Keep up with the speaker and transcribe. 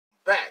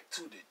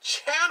to the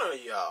channel,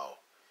 y'all.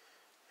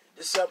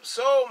 This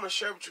episode, I'm going to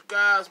share with you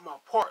guys my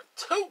part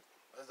 2.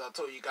 As I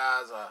told you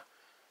guys,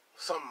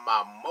 some of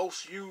my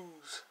most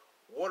used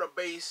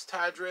water-based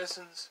Thai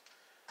dressings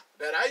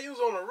that I use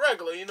on a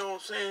regular, you know what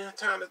I'm saying,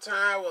 time to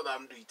time, whether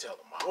I'm detailing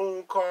my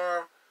own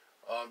car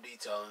or I'm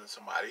detailing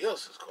somebody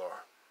else's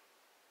car.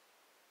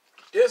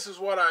 This is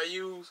what I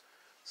use,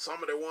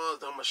 some of the ones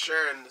that I'm going to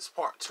share in this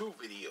part 2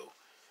 video.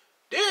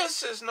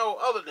 This is no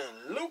other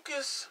than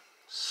Lucas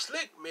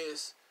Slick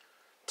Mist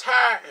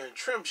Tire and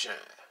Trim Shine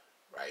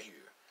right here.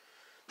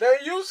 Now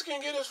you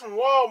can get this from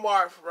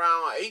Walmart for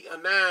around $8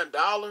 or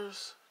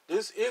 $9.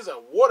 This is a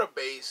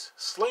water-based,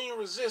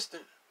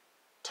 sling-resistant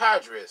tire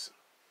dressing.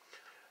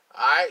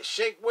 Alright,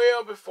 shake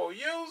well before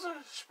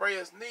using. Spray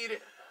as needed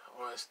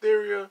on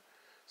exterior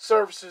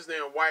surfaces,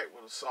 then wipe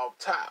with a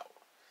soft towel.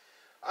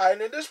 Alright,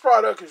 now this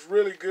product is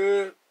really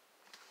good.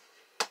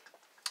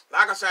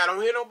 Like I said, I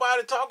don't hear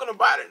nobody talking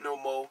about it no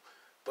more.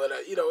 But,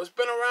 you know, it's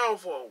been around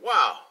for a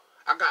while.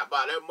 I got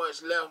about that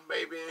much left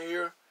maybe in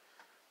here.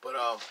 But,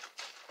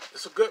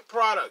 it's a good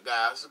product,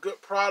 guys. It's a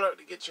good product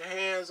to get your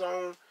hands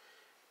on.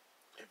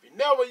 If you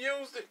never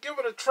used it, give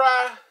it a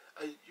try.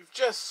 You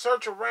just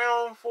search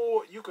around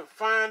for it. You can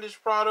find this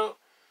product.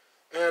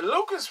 And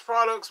Lucas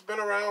product's been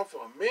around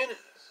for a minute.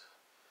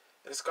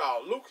 It's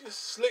called Lucas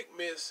Slick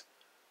Mist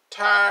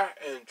Tire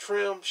and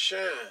Trim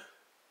Shine.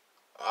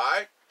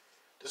 Alright?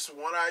 This is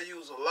one I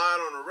use a lot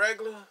on the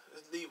regular.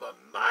 It leave a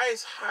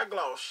nice high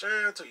gloss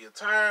shine to your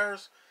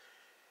tires.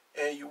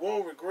 And you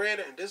won't regret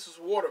it. And this is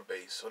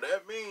water-based. So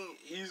that means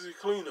easy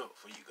cleanup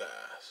for you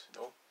guys.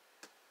 You know?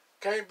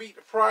 Can't beat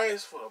the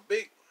price for a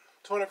big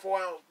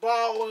 24-ounce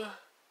bottle.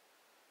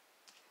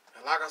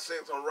 And like I said,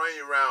 it's going to run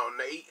you around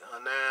 $8 or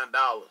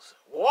 $9.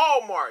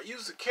 Walmart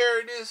used to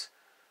carry this.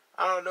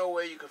 I don't know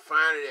where you can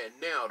find it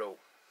at now, though.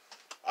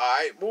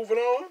 Alright, moving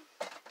on.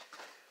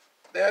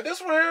 Now,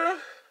 this one here,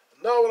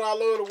 another one I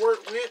love to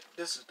work with.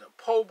 This is the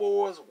Po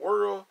Boys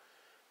World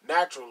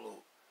Natural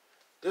Look.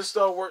 This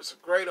stuff works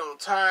great on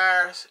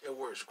tires. It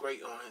works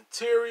great on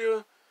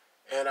interior.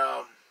 And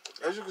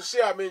as you can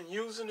see, I've been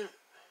using it.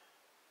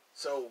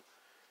 So,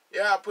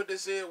 yeah, I put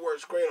this in. It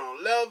works great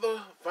on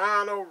leather,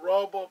 vinyl,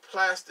 rubber,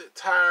 plastic,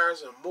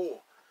 tires, and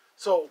more.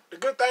 So, the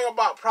good thing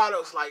about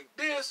products like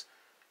this,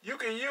 you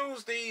can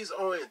use these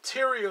on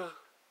interior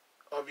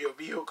of your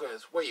vehicle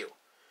as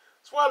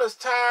well as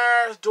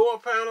tires, door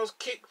panels,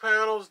 kick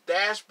panels,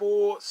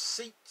 dashboard,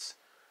 seats,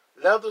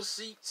 leather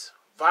seats,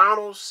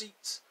 vinyl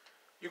seats.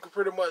 You can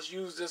pretty much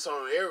use this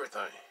on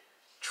everything.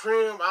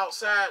 Trim,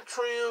 outside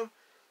trim.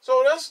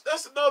 So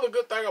that's another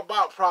good thing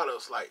about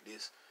products like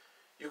this.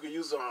 You can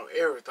use it on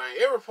everything.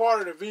 Every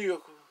part of the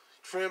vehicle.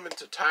 Trimming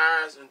to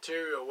tires,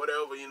 interior, or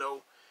whatever, you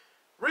know.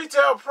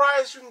 Retail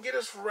price, you can get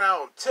this for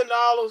around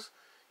 $10.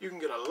 You can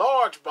get a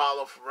large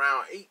bottle for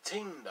around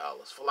 $18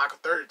 for like a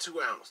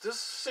 32 ounce. This is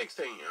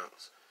 16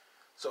 ounce.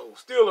 So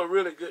still a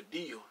really good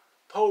deal.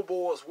 Po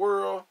Boys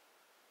World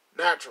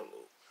Natural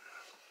Look.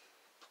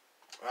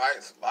 Alright,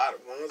 it's a lot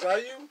of ones I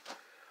use.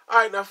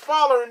 Alright, now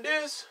following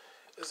this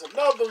is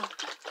another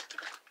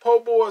Po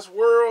Boys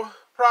World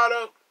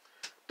product.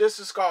 This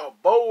is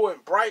called Bold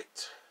and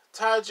Bright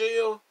Tire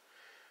Gel.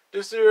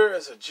 This here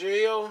is a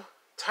gel,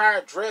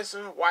 tire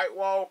dressing, white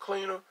wall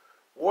cleaner,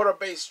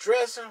 water-based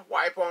dressing,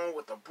 wipe on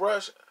with a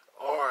brush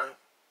or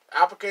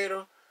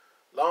applicator,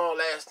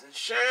 long-lasting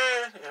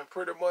shine, and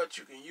pretty much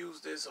you can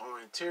use this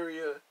on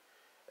interior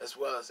as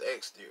well as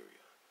exterior.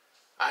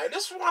 Alright,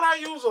 this is one I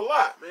use a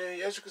lot, man.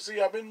 As you can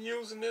see, I've been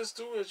using this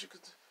too. As you can,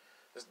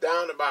 it's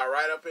down about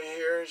right up in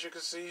here, as you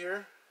can see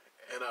here.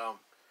 And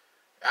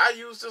I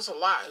use this a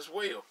lot as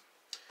well.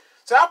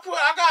 So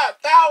I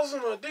got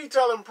thousands of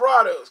detailing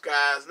products,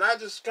 guys, and I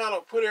just kind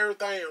of put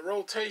everything in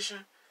rotation.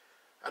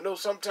 I know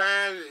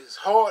sometimes it's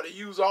hard to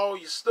use all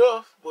your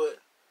stuff, but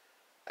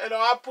you know,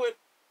 I put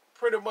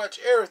pretty much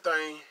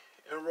everything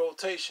in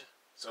rotation.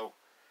 So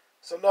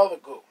it's another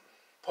good one.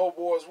 Po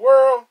Boys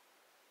World,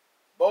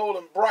 Bold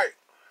and Bright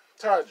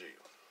Tire Gel.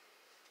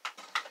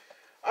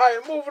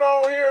 Alright, moving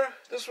on here.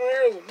 This one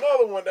here is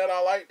another one that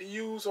I like to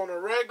use on a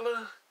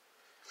regular.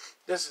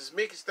 This is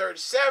Mickey's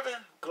 37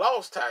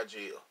 Gloss Tire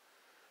Gel.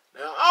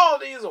 Now, all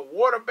of these are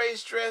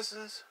water-based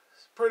dressings,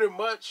 pretty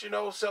much, you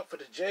know, except for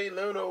the Jay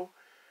Leno.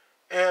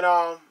 And,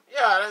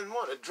 yeah, I didn't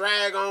want to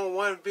drag on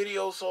one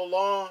video so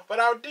long, but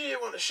I did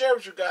want to share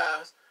with you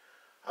guys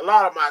a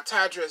lot of my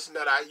tire dressing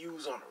that I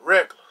use on the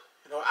regular.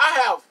 You know,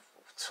 I have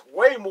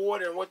way more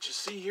than what you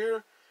see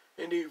here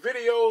in these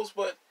videos,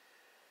 but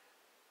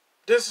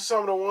this is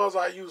some of the ones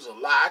I use a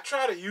lot. I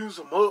try to use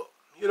them up,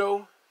 you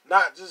know,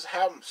 not just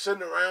have them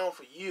sitting around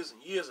for years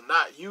and years and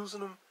not using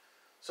them.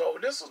 So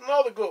this is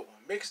another good one.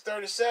 Mix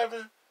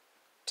 37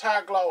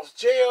 Tire Gloss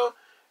Gel.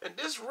 And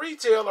this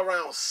retail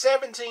around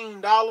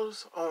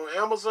 $17 on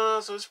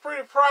Amazon. So it's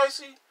pretty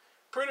pricey.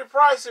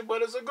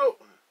 But it's a good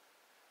one.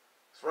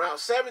 It's around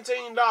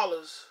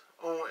 $17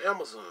 on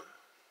Amazon.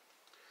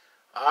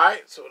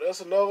 Alright, so that's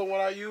another one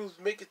I use.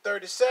 Mickey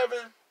 37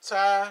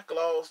 Tire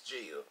Gloss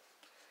Gel.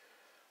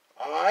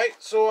 Alright,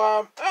 so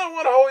I don't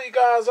want to hold you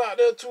guys out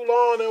there too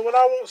long. And when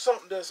I want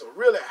something that's a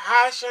really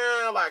high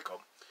shine, like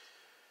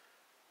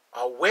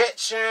a wet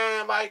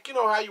shine, like you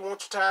know how you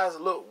want your tires a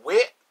little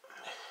wet,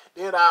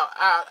 then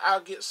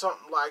I'll get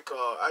something like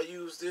I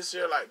use this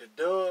here, like the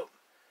Dub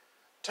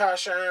tire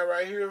shine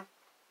right here.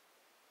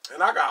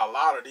 And I got a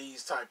lot of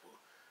these type of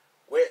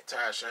wet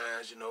tire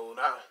shines, you know.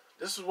 Now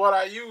this is what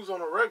I use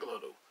on a regular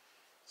though.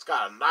 It's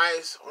got a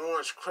nice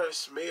orange crush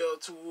smell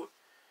to it.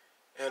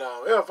 And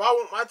if I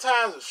want my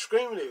tires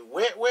extremely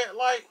wet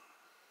like,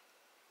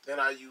 then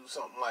I use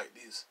something like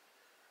this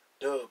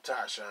Dub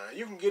tire shine.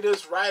 You can get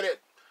this right at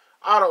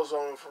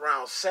AutoZone for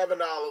around $7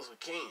 a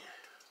can.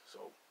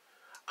 So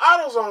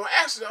AutoZone,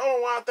 actually the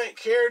only one I think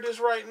carry this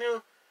right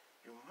now.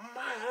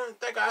 I don't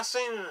think I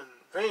seen it in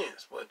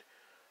advance, but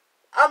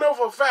I know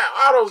for a fact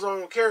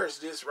AutoZone carries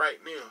this right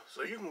now.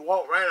 So you can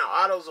walk right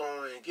out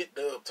AutoZone and get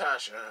Dub tire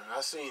shine.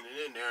 I seen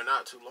it in there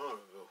not too long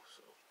ago.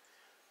 So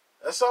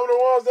that's some of the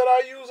ones that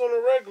I use on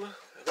the regular.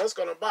 And that's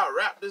gonna about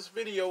wrap this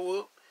video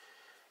up.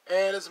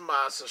 And it's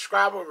my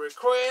subscriber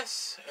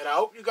request. And I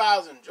hope you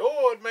guys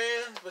enjoyed,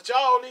 man. But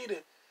y'all need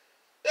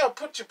to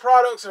put your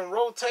products in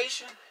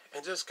rotation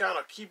and just kind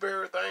of keep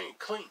everything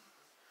clean.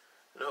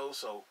 You know,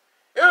 so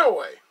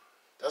anyway,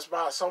 that's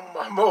some of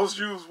my most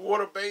used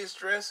water-based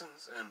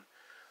dressings and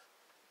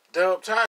Dub tire.